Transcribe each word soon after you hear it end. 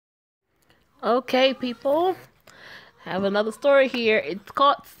Okay, people, have another story here. It's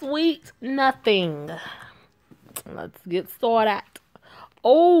called Sweet Nothing. Let's get started.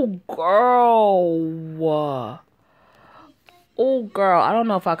 Oh, girl. Oh, girl. I don't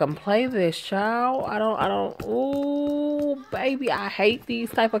know if I can play this, child. I don't. Oh, baby. I hate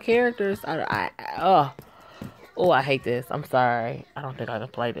these type of characters. Oh, I hate this. I'm sorry. I don't think I can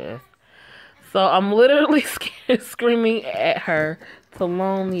play this. So I'm literally scared, screaming at her to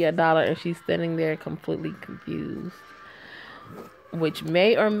loan me $1, and she's standing there completely confused, which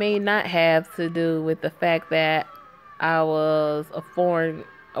may or may not have to do with the fact that I was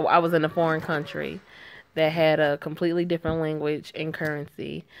in a foreign country that had a completely different language and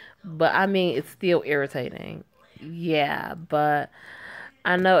currency. But I mean, it's still irritating. Yeah, but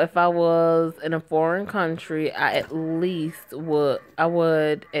I know if I was in a foreign country, I would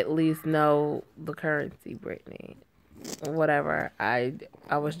at least know the currency, Brittany. Whatever. I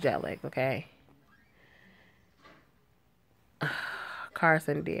was jet lagged, okay?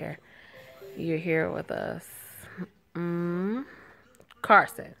 Carson, dear, you're here with us. Mm,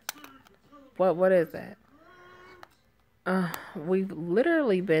 Carson, what is that? We've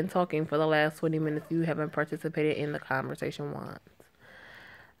literally been talking for the last 20 minutes. You haven't participated in the conversation once.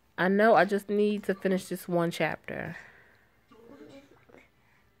 I know. I just need to finish this one chapter.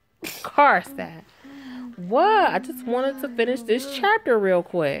 Carson, what? I just wanted to finish this chapter real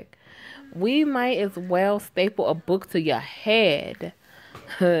quick. We might as well staple a book to your head.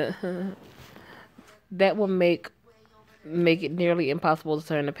 That will make it nearly impossible to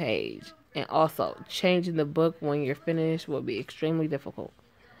turn the page. And also, changing the book when you're finished will be extremely difficult.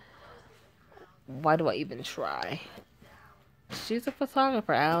 Why do I even try? She's a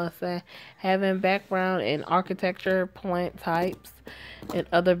photographer, Allison. Having background in architecture, plant types, and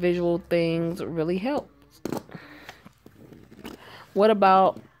other visual things really helps. What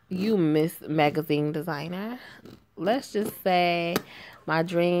about you, Miss Magazine Designer? Let's just say my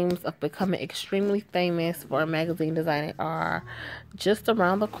dreams of becoming extremely famous for a magazine designer are just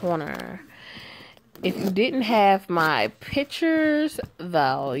around the corner. If you didn't have my pictures,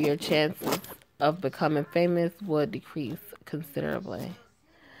 though, your chances of becoming famous would decrease considerably.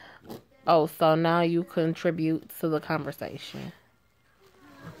 Oh, so now you contribute to the conversation.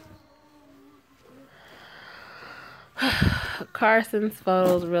 Carson's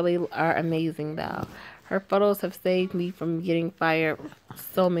photos really are amazing, though. Her photos have saved me from getting fired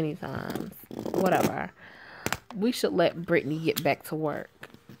so many times. Whatever. We should let Brittany get back to work.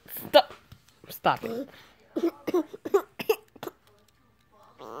 Stop. Stop it.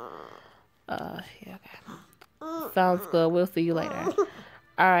 Yeah, okay. Sounds good. We'll see you later.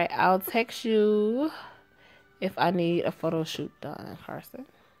 Alright, I'll text you if I need a photo shoot done, Carson.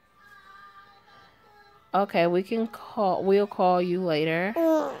 Okay, we'll call you later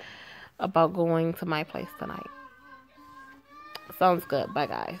about going to my place tonight. Sounds good. Bye,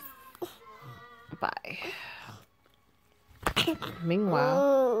 guys. Bye.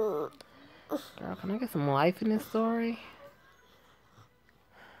 Meanwhile, girl, can I get some life in this story?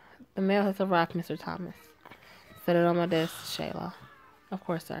 The mail has arrived, Mr. Thomas. Set it on my desk, Shayla. Of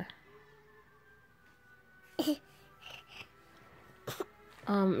course, sir.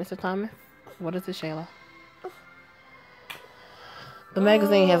 Mr. Thomas, what is it, Shayla? The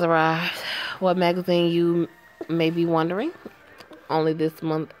magazine has arrived. What magazine, you may be wondering? Only this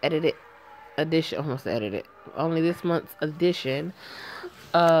month Only this month's edition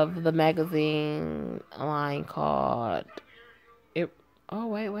of the magazine line called it. Oh,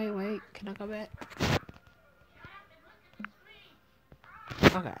 wait. Can I go back?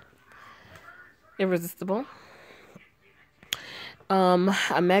 Okay. Irresistible. A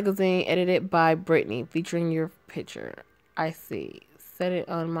magazine edited by Brittany featuring your picture. I see. Set it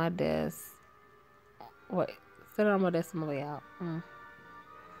on my desk. Wait. Set it on my desk on my way out.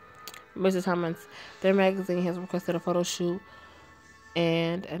 Mr. Thomas, their magazine has requested a photo shoot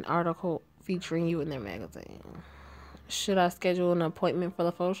and an article featuring you in their magazine. Should I schedule an appointment for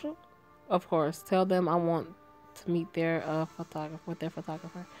the photo shoot? Of course. Tell them I want to meet their photographer with their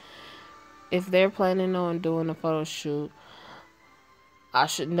photographer. If they're planning on doing a photo shoot, I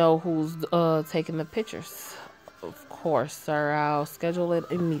should know who's taking the pictures. Of course, sir. I'll schedule it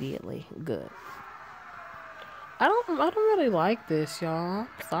immediately. Good. I don't really like this, y'all.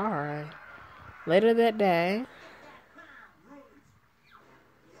 Sorry. Later that day.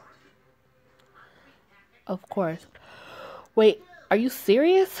 Of course. Wait, are you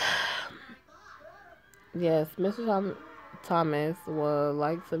serious? Yes, Mr. Thomas would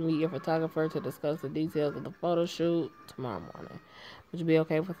like to meet your photographer to discuss the details of the photo shoot tomorrow morning. Would you be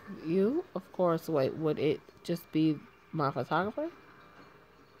okay with you? Of course. Wait, would it just be my photographer?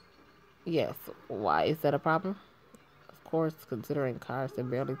 Yes. Why? Is that a problem? Of course, considering Carson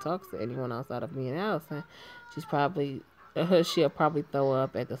barely talks to anyone outside of me and Allison, she's probably she'll probably throw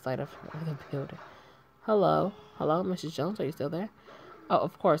up at the sight of the building. Hello, hello, Mrs. Jones, are you still there? Oh,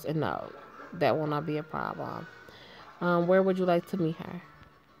 of course, and no, that will not be a problem. Where would you like to meet her?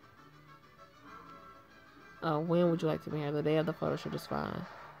 When would you like to meet her? The day of the photo shoot is fine.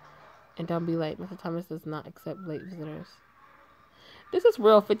 And don't be late. Mr. Thomas does not accept late visitors. This is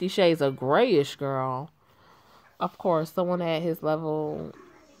real 50 Shades of Grayish, girl. Of course, someone at his level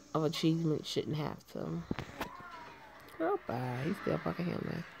of achievement shouldn't have to. Girl, bye. He's still fucking him,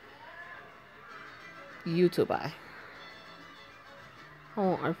 man. You too, bye. How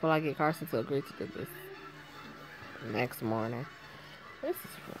on earth will I get Carson to agree to do this? Next morning. This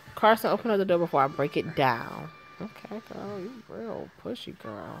is Carson, open up the door before I break it down. Okay, girl. You real pushy,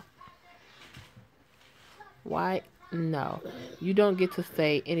 girl. Why? No. You don't get to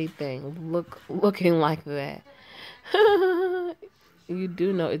say anything looking like that. You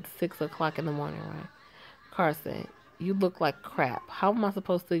do know it's 6 o'clock in the morning, right? Carson, you look like crap. How am I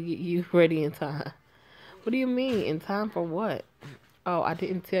supposed to get you ready in time? What do you mean? In time for what? Oh, I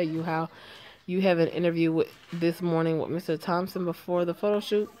didn't tell you how you have an interview with this morning with Mr. Thompson before the photo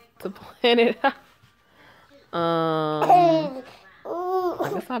shoot to plan it out. I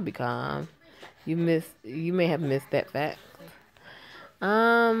guess I'll be calm. You may have missed that fact.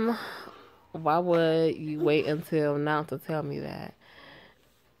 Why would you wait until now to tell me that?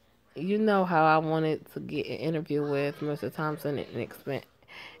 You know how I wanted to get an interview with Mr. Thompson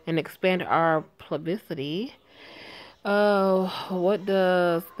and expand our publicity. Oh, what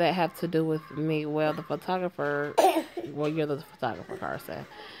does that have to do with me? Well, the photographer, well, you're the photographer, Carson.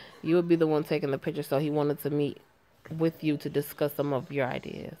 You would be the one taking the picture, so he wanted to meet with you to discuss some of your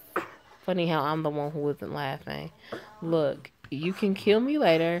ideas. Funny how I'm the one who isn't laughing. Look, you can kill me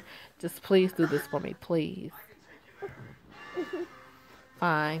later. Just please do this for me, please.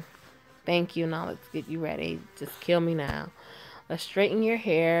 Fine. Thank you. Now let's get you ready. Just kill me now. Let's straighten your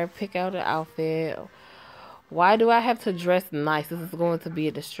hair. Pick out an outfit. Why do I have to dress nice? This is going to be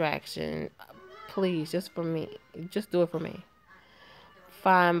a distraction. Please, just for me. Just do it for me.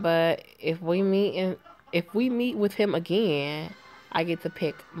 Fine, but if we meet with him again, I get to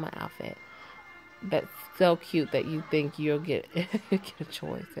pick my outfit. That's so cute that you think you'll get a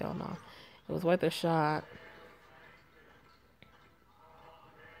choice. Hell no. It was worth a shot.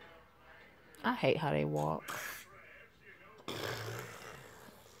 I hate how they walk.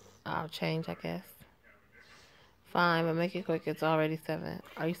 I'll change, I guess. Fine, but make it quick. It's already 7.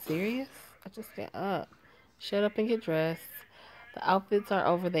 Are you serious? I just got up. Shut up and get dressed. The outfits are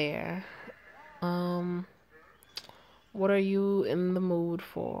over there. What are you in the mood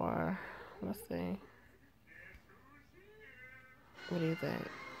for? Let's see. What do you think?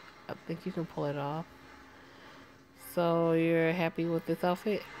 I think you can pull it off. So you're happy with this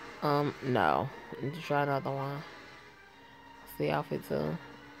outfit? No. Need to try another one. It's the outfit too.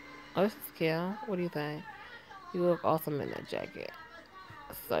 Oh, this is cute. What do you think? You look awesome in that jacket.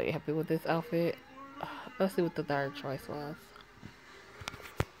 So you happy with this outfit? Let's see what the third choice was.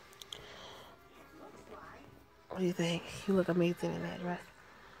 What do you think? You look amazing in that dress.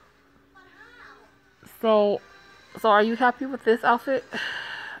 So are you happy with this outfit?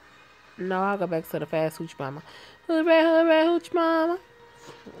 No, I'll go back to the fast hooch mama. Hooray, hooch mama.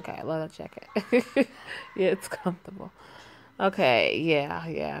 Okay, I love that jacket. Yeah, it's comfortable. Okay,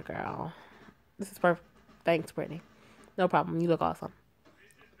 yeah, girl. This is perfect. Thanks, Brittany. No problem. You look awesome.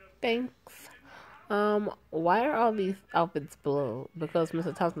 Thanks. Why are all these outfits blue? Because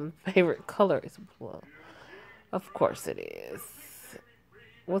Mr. Thompson's favorite color is blue. Of course it is.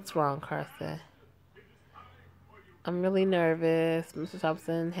 What's wrong, Carson? I'm really nervous. Mr.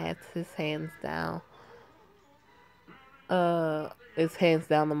 Thompson has his hands down. Is hands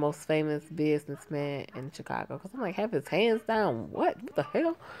down the most famous businessman in Chicago. Because I'm like, have his hands down? What? What the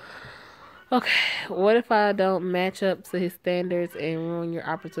hell? Okay, what if I don't match up to his standards and ruin your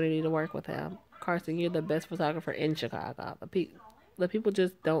opportunity to work with him? Carson, you're the best photographer in Chicago. The people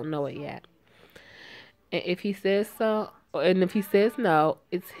just don't know it yet. And if he says so, and if he says no,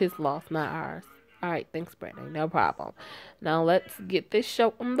 it's his loss, not ours. All right, thanks, Brittany. No problem. Now let's get this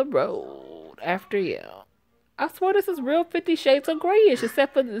show on the road after you. I swear this is real 50 Shades of Grayish,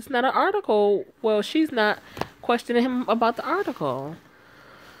 except for it's not an article. Well, she's not questioning him about the article.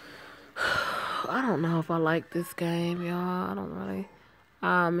 I don't know if I like this game, y'all. I don't really.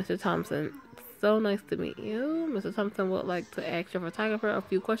 Mr. Thompson, so nice to meet you. Mr. Thompson would like to ask your photographer a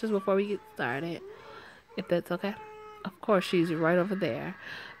few questions before we get started, if that's okay. Of course, she's right over there.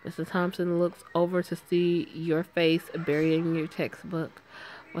 Mr. Thompson looks over to see your face buried in your textbook.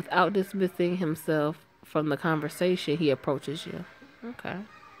 Without dismissing himself from the conversation, he approaches you. Okay.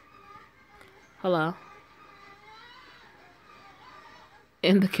 Hello.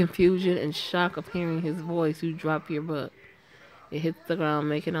 In the confusion and shock of hearing his voice, you drop your book. It hits the ground,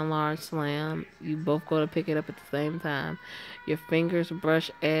 making a large slam. You both go to pick it up at the same time. Your fingers brush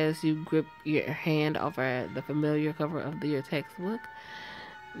as you grip your hand over the familiar cover of your textbook.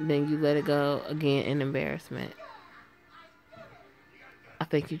 Then you let it go again in embarrassment. I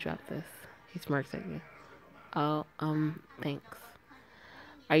think you dropped this. He smirks at you. Oh, thanks.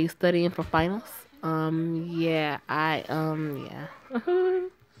 Are you studying for finals? Yeah, yeah.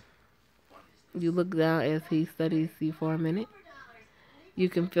 You look down as he studies you for a minute. You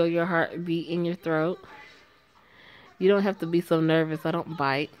can feel your heart beat in your throat. You don't have to be so nervous. I don't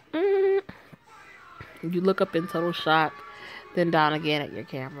bite. You look up in total shock, then down again at your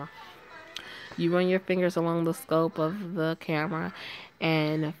camera. You run your fingers along the scope of the camera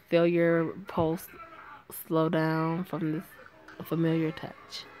and feel your pulse slow down from this familiar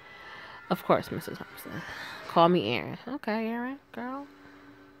touch. Of course, Mr. Thompson. Call me Aaron. Okay, Aaron, girl.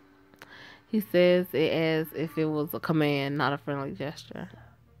 He says it as if it was a command, not a friendly gesture.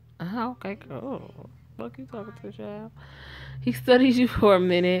 Okay, cool. Fuck you talking to, child? He studies you for a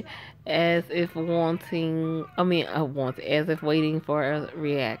minute as if as if waiting for a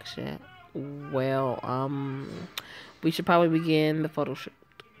reaction. Well, we should probably begin the photo shoot.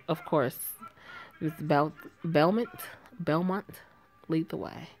 Of course. Miss Belmont, lead the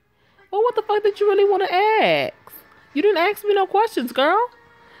way. Well, what the fuck did you really want to ask? You didn't ask me no questions, girl.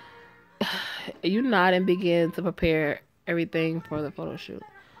 You nod and begin to prepare everything for the photo shoot.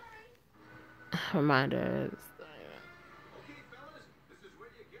 Reminders.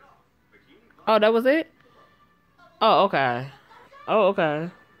 Oh, that was it? Oh, okay.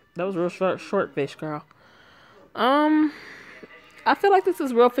 That was real short fish, girl. I feel like this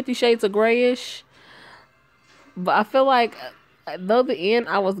is real 50 Shades of Grayish. But I feel like though the end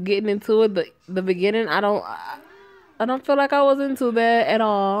I was getting into it, the beginning I don't feel like I was into that at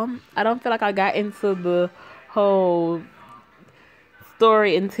all. I don't feel like I got into the whole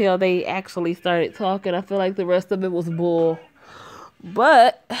story until they actually started talking. I feel like the rest of it was bull.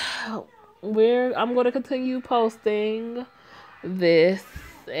 But I'm gonna continue posting this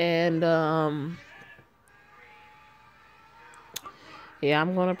and yeah,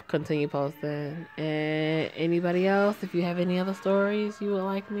 I'm gonna continue posting. And anybody else, if you have any other stories you would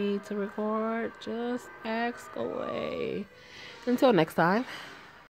like me to record, just ask away. Until next time.